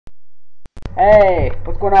Hey,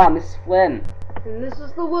 what's going on? This is Flynn, And this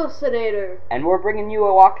is the Wilsonator. and we're bringing you a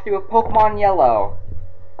walkthrough of Pokemon Yellow.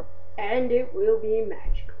 And it will be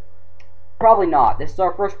magical. Probably not. This is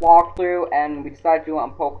our first walkthrough, and we decided to do it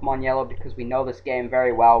on Pokemon Yellow because we know this game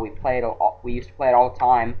very well. We used to play it all the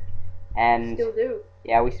time, and Still do.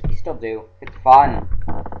 yeah, we still do. It's fun.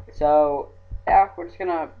 So yeah, we're just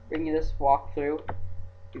gonna bring you this walkthrough.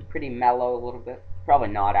 Be pretty mellow a little bit. Probably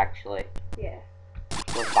not actually. Yeah.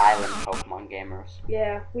 We're violent Pokemon gamers.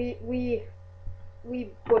 Yeah, we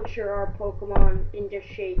butcher our Pokemon into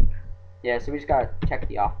shape. Yeah, so we just gotta check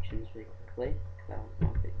the options really quickly. I don't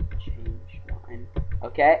know if it changed mine.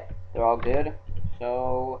 Okay, they're all good.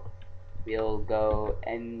 So we'll go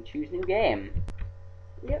and choose new game.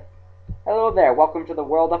 Yep. Hello there, welcome to the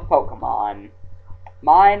world of Pokemon.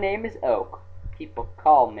 My name is Oak. People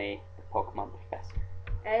call me the Pokemon Professor.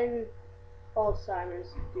 And Alzheimer's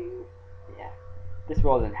do. Yeah. This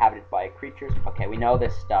world is inhabited by creatures. Okay, we know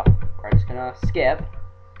this stuff. We're just gonna skip.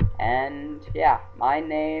 And yeah, my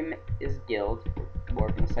name is Guild. We're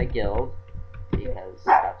gonna say Guild because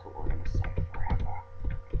that's what we're gonna say forever.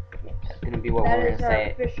 That's gonna be what we're gonna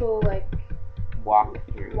say. That is our official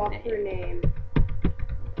walkthrough name.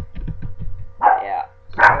 Yeah.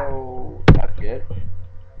 So that's good.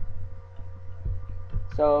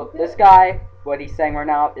 So this guy, what he's saying right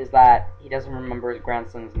now is that he doesn't remember his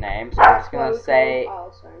grandson's name. So we're just gonna say,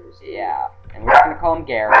 yeah, and we're just gonna call him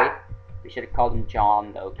Gary. We should have called him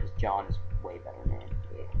John though, because John is a way better name.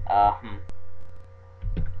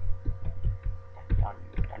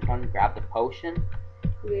 Dun, grab the potion.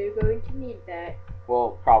 We're going to need that.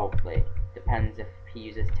 Well, probably. Depends if he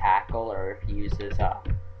uses tackle or if he uses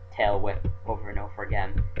tail whip over and over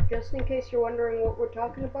again. Just in case you're wondering what we're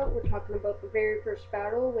talking about the very first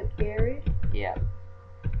battle with Gary. Yeah.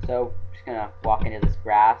 So, just gonna walk into this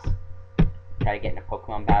grass, try to get in a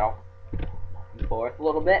Pokemon battle. Back and forth a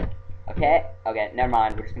little bit. Okay, never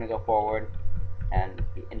mind. We're just gonna go forward and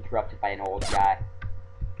be interrupted by an old guy.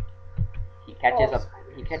 He catches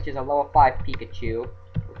a level 5 Pikachu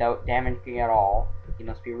without damaging it at all. He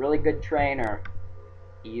must be a really good trainer.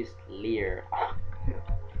 He used Leer.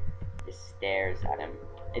 Just stares at him.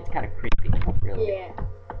 It's kind of creepy, really. Yeah.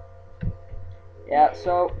 Yeah,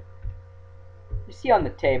 so you see on the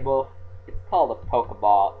table, it's called a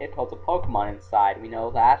Pokeball. It holds a Pokemon inside. We know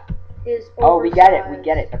that. Oh, we get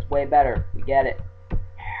it. That's way better. We get it.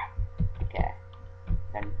 Yeah. Okay.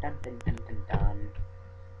 Dun dun dun dun dun dun.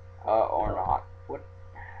 Or not. What?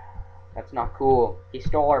 That's not cool. He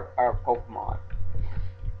stole our Pokemon.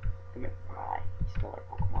 Come here. Bye. He stole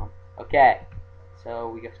our Pokemon. Okay. So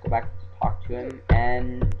we just go back to talk to him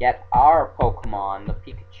and get our Pokemon, the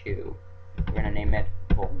Pikachu. We're gonna name it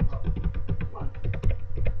Volt.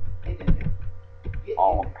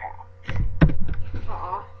 All caps.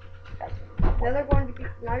 Aw.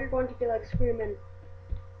 Now you're going to be like screaming,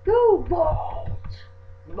 "Go Volt!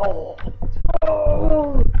 Volt!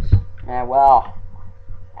 Volt!" Well,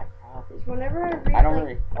 Whenever I don't read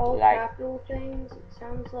really all like capital things, it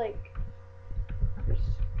sounds like you're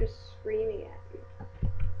just screaming at me.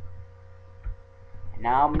 And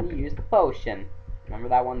now I'm gonna use the potion. Remember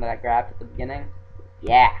that one that I grabbed at the beginning?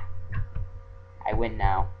 Yeah. I win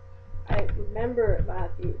now. I remember it,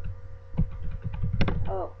 Matthew.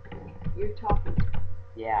 Oh, you're talking.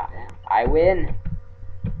 Yeah, I win.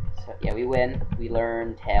 So yeah, we win. We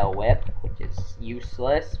learn Tail Whip, which is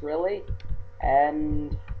useless, really.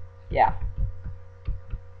 And yeah.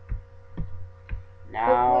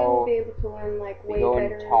 Now hopefully we'll be able to learn like way we go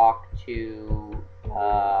better. and talk to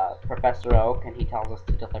Professor Oak, and he tells us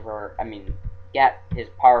to get his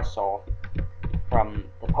parcel from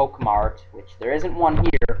the Pokemart, which there isn't one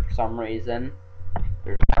here for some reason.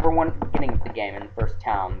 There's never one at the beginning of the game in the first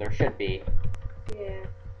town. There should be. Yeah.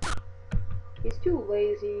 He's too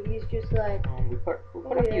lazy. He's just like. We put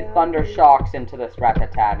a few Thunder Shocks into this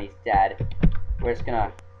Rattata, and he's dead. We're just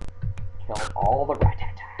gonna kill all the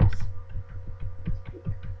Rattatas.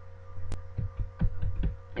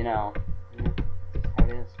 You know, that's how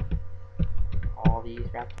it is. All these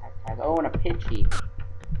Rattatas. Oh, and a Pidgey.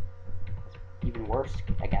 It's even worse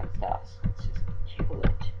against us. Let's just kill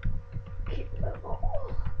it. Kill them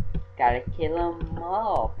all. Gotta kill them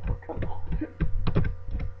all, Pokemon.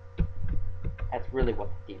 That's really what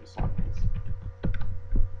the theme song is.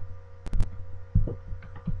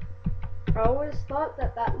 I always thought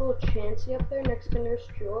that little Chansey up there next to Nurse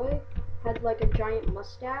Joy had like a giant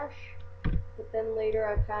mustache, but then later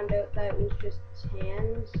I found out that it was just his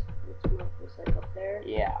hands. Its mouth was like up there.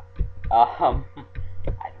 Yeah. I don't know.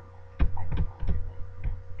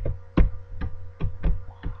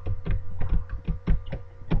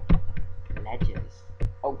 Ledges.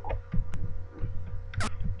 Oh.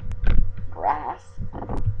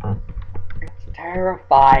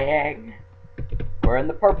 terrifying. We're in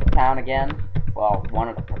the purple town again. Well, one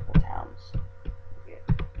of the purple towns.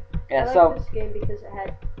 Yeah, I so like this game because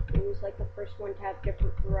it was like the first one to have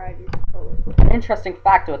different varieties of colors. an interesting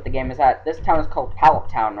fact about the game is that this town is called Palette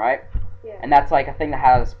Town, right? Yeah. And that's like a thing that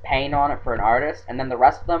has paint on it for an artist, and then the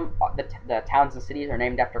rest of them, the towns and cities, are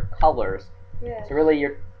named after colors. Yeah. So really,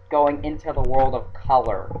 you're going into the world of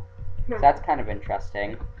color. So that's kind of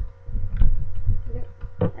interesting. Yep.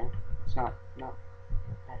 Yeah, it's not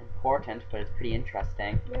that important, but it's pretty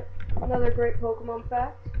interesting. Yep. Another great Pokemon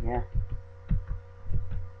fact. Yeah.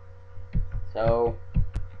 So,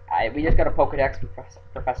 we just got a Pokedex from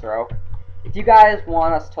Professor Oak. If you guys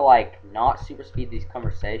want us to, like, not super speed these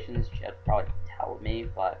conversations, you should probably tell me,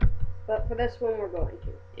 but... But for this one, we're going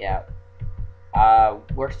to. Yeah.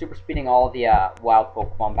 We're super speeding all the, wild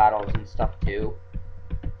Pokemon battles and stuff, too.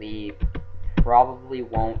 We probably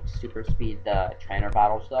won't super speed the trainer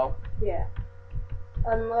battles, though. Yeah.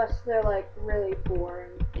 Unless they're, like, really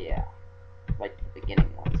boring. Yeah. Like, the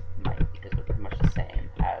beginning ones might, because they're pretty much the same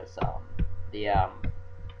as, the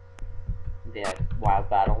wild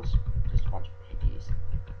battles. Just a bunch of piggies.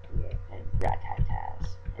 Yeah. And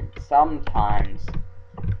rat-tat-tats. And sometimes,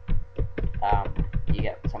 you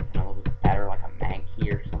get something a little bit better, like a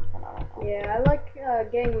Mankey or something, I don't know. Yeah, I like,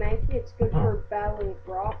 getting Mankey. It's good for battling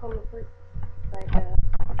Brock on the first, like,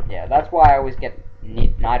 Yeah, that's why I always get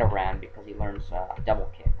Nidoran, because he learns, double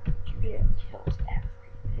kick, which usually kills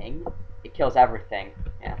everything. It kills everything,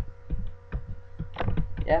 yeah.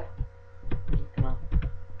 Yeah. I'm just gonna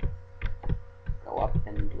go up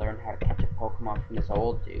and learn how to catch a Pokemon from this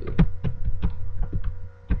old dude.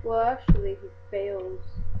 Well, actually, he fails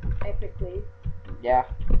epically. Yeah.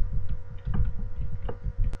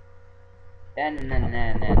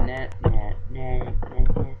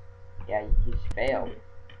 Yeah, he's failed.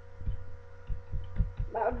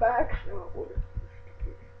 My back's not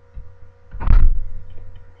Did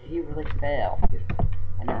he really fail?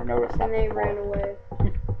 I never noticed that And they before. ran away.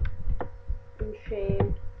 In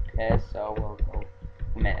shame. Okay, so we'll go.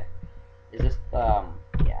 A minute. Is this yeah,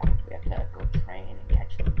 we have to go train and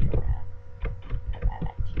catch the Nidoran. I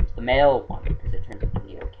like to use the male one because it turns into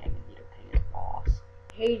Nidoking, and Nidoking is boss.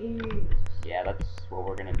 Hades. Yeah, that's what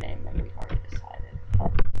we're gonna name them. We've already decided.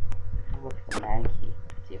 Look at the Mankey.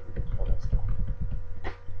 See if we can kill this thing.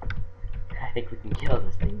 I think we can kill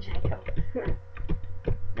this thing, Jacob. We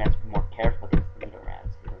have to be more careful against the Nidoran,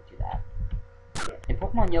 so we don't do that. In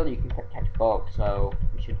Pokemon Yellow, you can catch both, so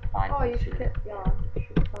we should find one you soon. should, yeah, you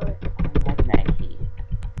should try it. I like Mankey.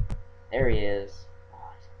 There he is.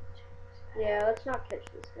 Oh, Yeah, let's not catch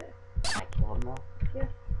this guy. can I kill him though? Yeah.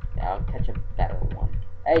 Yeah, I'll catch a better one.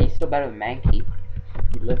 Hey, he's still better than Mankey.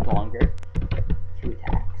 He lived longer. 2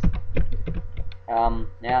 attacks.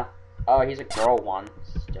 Yeah. Oh, he's a girl one.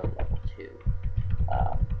 Still level 2.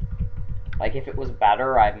 Like, if it was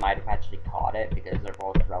better, I might have actually caught it, because they're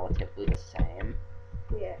both relatively the same.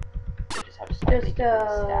 Yeah. They just have slightly different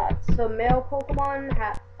stats. So male Pokemon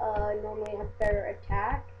normally have better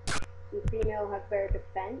attack, and female have better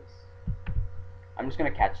defense. I'm just gonna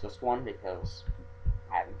catch this one, because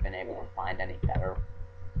I haven't been able to find any better.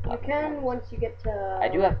 You can once you get to. I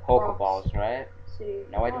do have Pokeballs, right? City.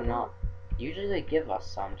 No, I do not. Usually they give us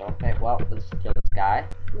some, don't they? Well, let's kill this guy.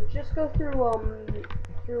 You just go through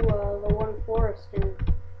the one forest, and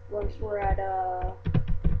once we're at No,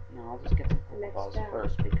 I'll just get some Pokeballs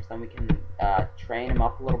first, because then we can train him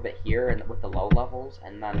up a little bit here and with the low levels,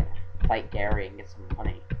 and then fight Gary and get some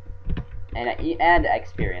money. And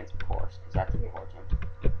experience, of course, because that's important,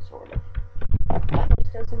 sort of.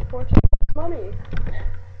 Just as important as money.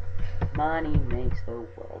 Money makes the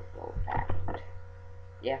world go round.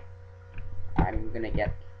 Yeah. I'm gonna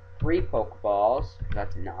get 3 Pokeballs, because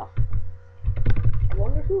that's enough. I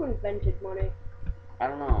wonder who invented money. I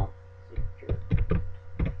don't know.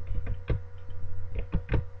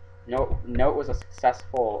 No, it was a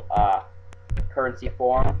successful currency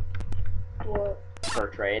form. What? Fur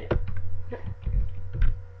trade.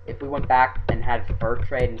 If we went back and had fur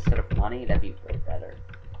trade instead of money, that'd be way better.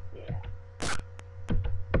 Yeah.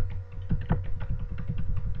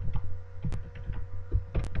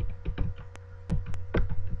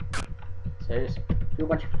 So just do a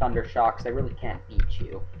bunch of thunder shocks. They really can't beat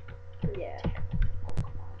you. Yeah.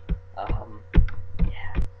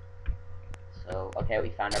 Yeah. So okay, we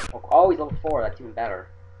found our Pokemon. Oh, he's level 4. That's even better.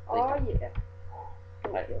 Oh yeah.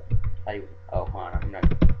 Oh, hold on. I'm gonna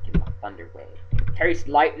give him a thunder wave. Taste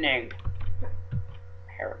lightning.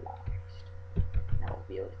 Paralyzed. Now we'll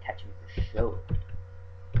be able to catch him for sure.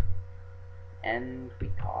 And we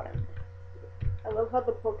caught him. I love how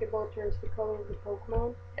the Pokeball turns the color of the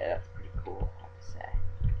Pokemon. Yeah, that's pretty cool, I have to say.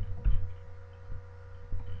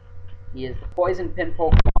 He is the poison pin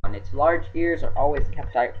Pokemon. Its large ears are always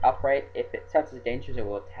kept upright. If it senses dangers, it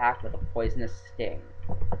will attack with a poisonous sting.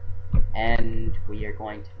 And we are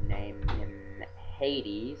going to name him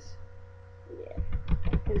Hades. Yeah,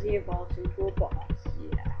 because he evolves into a boss.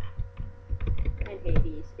 Yeah. And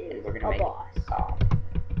Hades is a boss.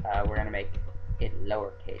 We're going to make it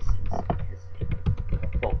lowercase because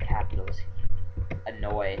full capitals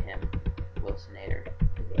annoy him, Wilsonator.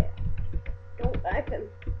 Yeah. Don't back him.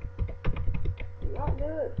 Not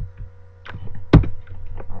good.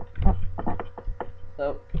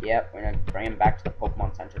 So, yeah, we're gonna bring him back to the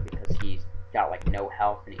Pokemon Center because he's got like no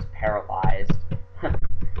health and he's paralyzed.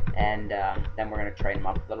 And then we're gonna train him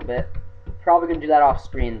up a little bit. Probably gonna do that off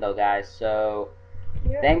screen though, guys. So,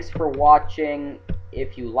 thanks for watching.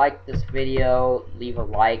 If you liked this video, leave a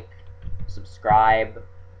like, subscribe,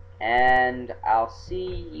 and I'll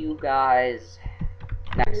see you guys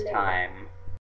next time.